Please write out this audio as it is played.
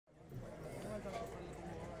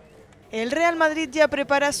El Real Madrid ya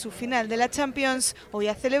prepara su final de la Champions. Hoy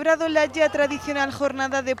ha celebrado la ya tradicional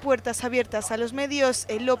jornada de puertas abiertas a los medios,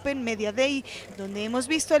 el Open Media Day, donde hemos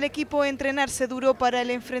visto al equipo entrenarse duro para el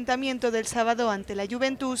enfrentamiento del sábado ante la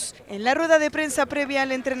Juventus. En la rueda de prensa previa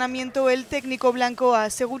al entrenamiento, el técnico blanco ha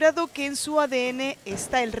asegurado que en su ADN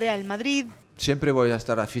está el Real Madrid. Siempre voy a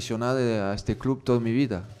estar aficionado a este club toda mi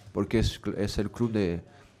vida, porque es el club de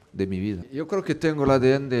mi vida. Yo creo que tengo el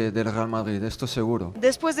ADN del Real Madrid, esto seguro.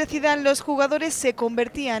 Después de Zidane, los jugadores se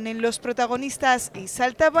convertían en los protagonistas y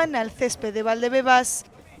saltaban al césped de Valdebebas.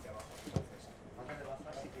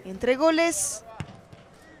 Entre goles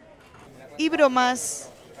y bromas,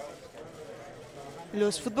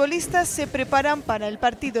 los futbolistas se preparan para el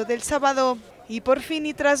partido del sábado. Y por fin,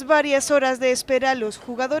 y tras varias horas de espera, los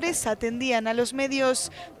jugadores atendían a los medios.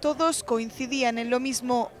 Todos coincidían en lo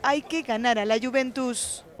mismo: hay que ganar a la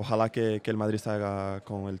Juventus. Ojalá que el Madrid salga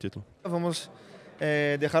con el título. Vamos a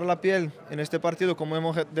dejar la piel en este partido como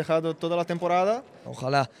hemos dejado toda la temporada.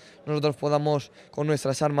 Ojalá nosotros podamos con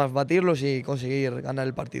nuestras armas batirlos y conseguir ganar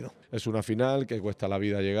el partido. Es una final que cuesta la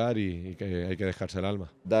vida llegar y que hay que dejarse el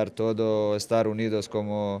alma. Dar todo, estar unidos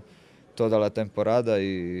como toda la temporada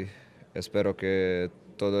y espero que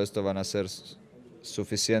todo esto van a ser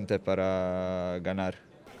suficiente para ganar.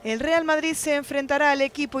 El Real Madrid se enfrentará al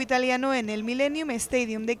equipo italiano en el Millennium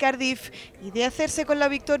Stadium de Cardiff y, de hacerse con la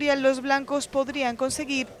victoria, los blancos podrían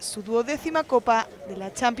conseguir su 12ª Copa de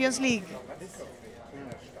la Champions League.